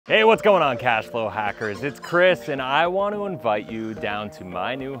Hey, what's going on, cash flow hackers? It's Chris, and I want to invite you down to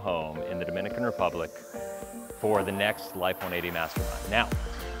my new home in the Dominican Republic for the next LIFE180 Mastermind. Now,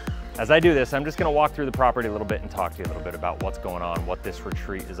 as I do this, I'm just gonna walk through the property a little bit and talk to you a little bit about what's going on, what this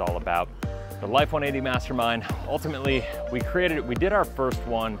retreat is all about. The LIFE180 Mastermind, ultimately, we did our first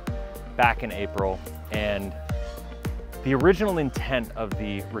one back in April, and the original intent of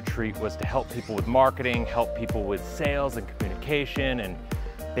the retreat was to help people with marketing, help people with sales and communication, and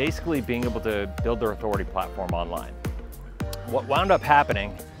basically being able to build their authority platform online. What wound up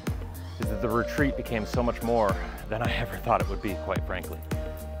happening is that the retreat became so much more than I ever thought it would be, quite frankly.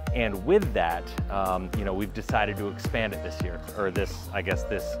 And with that, we've decided to expand it this year, or this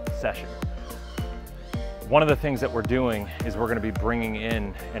session. One of the things that we're doing is we're gonna be bringing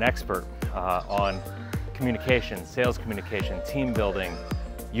in an expert on communication, sales communication, team building,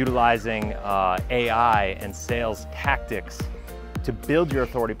 utilizing AI and sales tactics to build your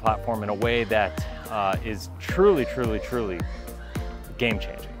authority platform in a way that is truly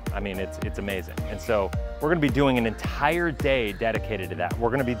game-changing. I mean, it's amazing. And so we're gonna be doing an entire day dedicated to that.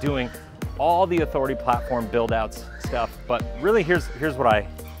 We're gonna be doing all the authority platform build-outs stuff, but really here's what I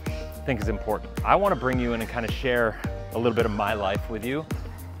think is important. I wanna bring you in and kind of share a little bit of my life with you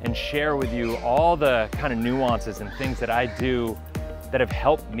and share with you all the kind of nuances and things that I do that have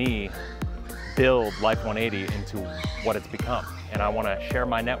helped me build LIFE180 into what it's become. And I wanna share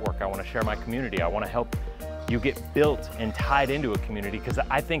my network, I wanna share my community, I wanna help you get built and tied into a community, because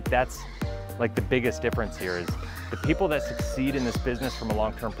I think that's like the biggest difference here is the people that succeed in this business from a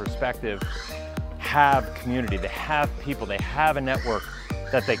long-term perspective have community, they have people, they have a network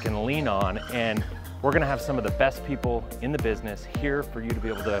that they can lean on, and we're gonna have some of the best people in the business here for you to be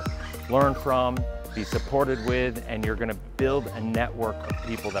able to learn from, be supported with, and you're gonna build a network of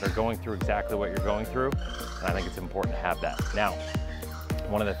people that are going through exactly what you're going through. And I think it's important to have that. Now,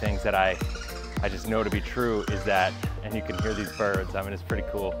 one of the things that I just know to be true is that, and you can hear these birds, I mean, it's pretty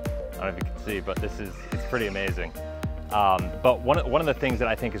cool. I don't know if you can see, but it's pretty amazing. But one of the things that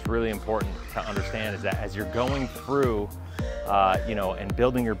I think is really important to understand is that as you're going through, and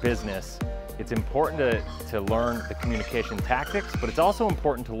building your business, it's important to learn the communication tactics, but it's also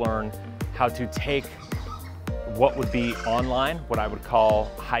important to learn how to take what would be online, what I would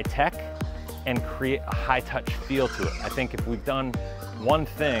call high tech, and create a high touch feel to it. I think if we've done one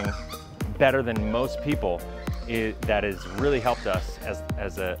thing better than most people that has really helped us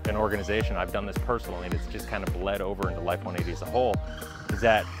as an organization, I've done this personally, and it's just kind of bled over into LIFE180 as a whole, is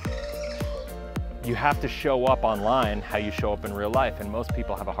that you have to show up online how you show up in real life, and most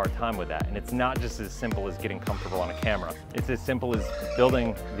people have a hard time with that. And it's not just as simple as getting comfortable on a camera. It's as simple as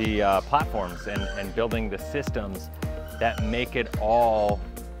building the platforms and building the systems that make it all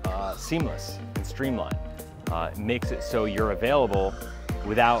seamless and streamlined. It makes it so you're available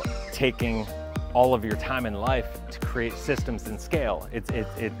without taking all of your time in life to create systems and scale.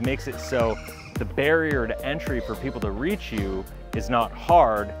 It makes it so the barrier to entry for people to reach you is not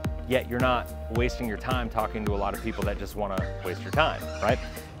hard, yet you're not wasting your time talking to a lot of people that just want to waste your time, right?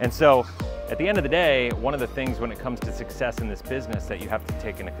 And so at the end of the day, one of the things when it comes to success in this business that you have to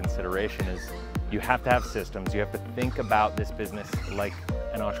take into consideration is you have to have systems. You have to think about this business like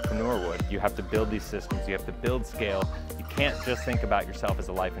an entrepreneur would. You have to build these systems. You have to build scale. You can't just think about yourself as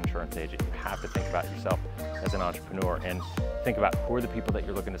a life insurance agent. You have to think about yourself as an entrepreneur and think about who are the people that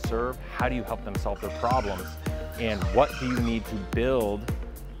you're looking to serve, how do you help them solve their problems, and what do you need to build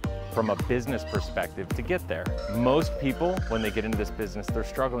from a business perspective to get there. Most people, when they get into this business, they're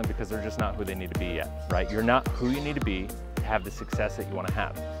struggling because they're just not who they need to be yet, right? You're not who you need to be to have the success that you want to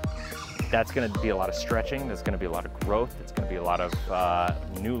have. That's gonna be a lot of stretching, there's gonna be a lot of growth, it's gonna be a lot of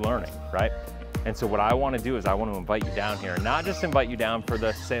new learning, right? And so what I wanna do is I wanna invite you down here, not just invite you down for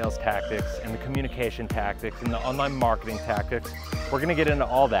the sales tactics and the communication tactics and the online marketing tactics. We're gonna get into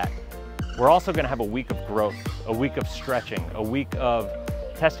all that. We're also gonna have a week of growth, a week of stretching, a week of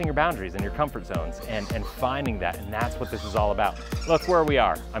testing your boundaries and your comfort zones and finding that, and that's what this is all about. Look where we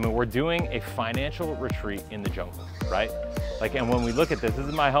are. I mean, we're doing a financial retreat in the jungle, right? Like, and when we look at this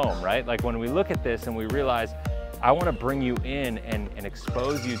is my home, right? Like when we look at this and we realize, I wanna bring you in and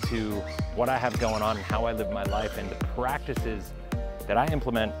expose you to what I have going on and how I live my life and the practices that I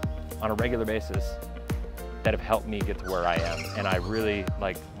implement on a regular basis that have helped me get to where I am. And I really,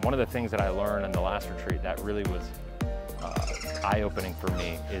 like, one of the things that I learned in the last retreat that really was eye-opening for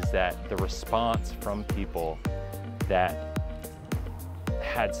me is that the response from people that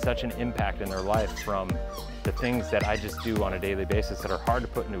had such an impact in their life from the things that I just do on a daily basis that are hard to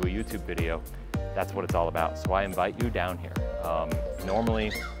put into a YouTube video, that's what it's all about. So I invite you down here.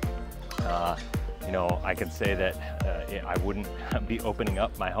 Normally, You know, I could say that I wouldn't be opening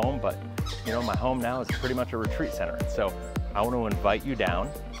up my home, but you know, my home now is pretty much a retreat center. So I want to invite you down.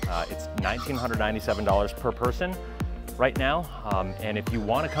 It's $1,997 per person right now. And if you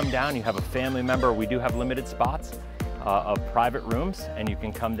want to come down, you have a family member, we do have limited spots of private rooms, and you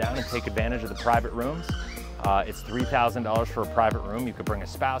can come down and take advantage of the private rooms. It's $3,000 for a private room. You could bring a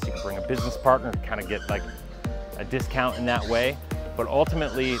spouse, you could bring a business partner to kind of get like a discount in that way. But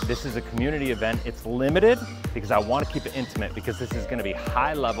ultimately, this is a community event. It's limited because I want to keep it intimate, because this is going to be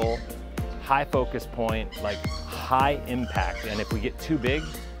high level, high focus point, like high impact. And if we get too big,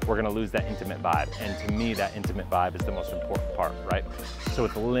 we're going to lose that intimate vibe. And to me, that intimate vibe is the most important part, right? So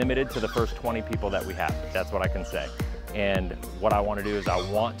it's limited to the first 20 people that we have. That's what I can say. And what I want to do is I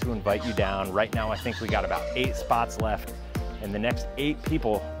want to invite you down. Right now, I think we got about 8 spots left. And the next 8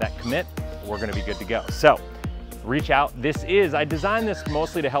 people that commit, we're going to be good to go. So reach out. I designed this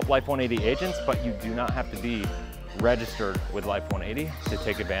mostly to help Life180 agents, but you do not have to be registered with Life180 to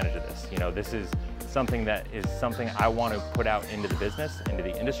take advantage of this. You know, this is something I want to put out into the business, into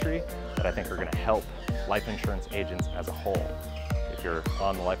the industry, that I think are going to help life insurance agents as a whole. If you're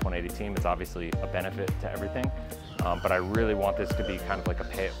on the Life180 team, it's obviously a benefit to everything, but I really want this to be kind of like a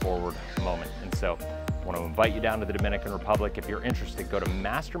pay it forward moment. And so I want to invite you down to the Dominican Republic. If you're interested, go to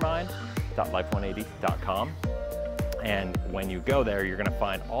mastermind.life180.com. And when you go there, you're gonna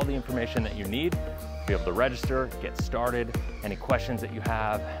find all the information that you need to be able to register, get started. Any questions that you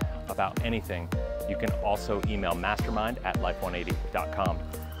have about anything, you can also email mastermind@life180.com.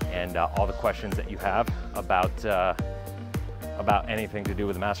 And all the questions that you have about anything to do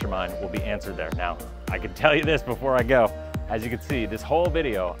with the mastermind will be answered there. Now, I can tell you this before I go. As you can see, this whole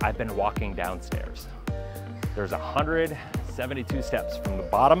video, I've been walking downstairs. There's 172 steps from the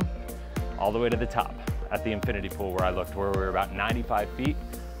bottom all the way to the top at the infinity pool where I looked, where we were about 95 feet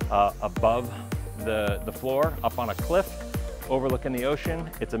above the floor, up on a cliff, overlooking the ocean.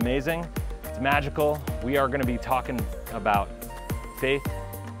 It's amazing, it's magical. We are gonna be talking about faith,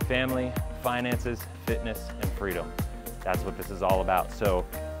 family, finances, fitness, and freedom. That's what this is all about. So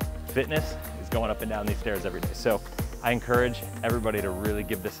fitness is going up and down these stairs every day. So I encourage everybody to really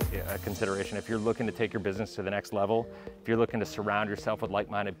give this a consideration. If you're looking to take your business to the next level, if you're looking to surround yourself with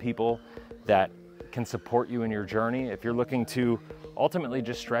like-minded people that can support you in your journey, if you're looking to ultimately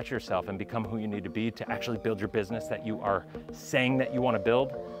just stretch yourself and become who you need to be to actually build your business that you are saying that you want to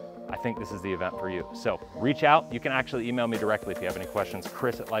build, I think this is the event for you. So reach out. You can actually email me directly if you have any questions,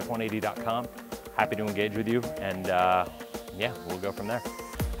 chris@life180.com. Happy to engage with you. And yeah, we'll go from there.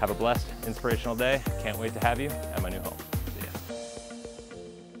 Have a blessed, inspirational day. Can't wait to have you at my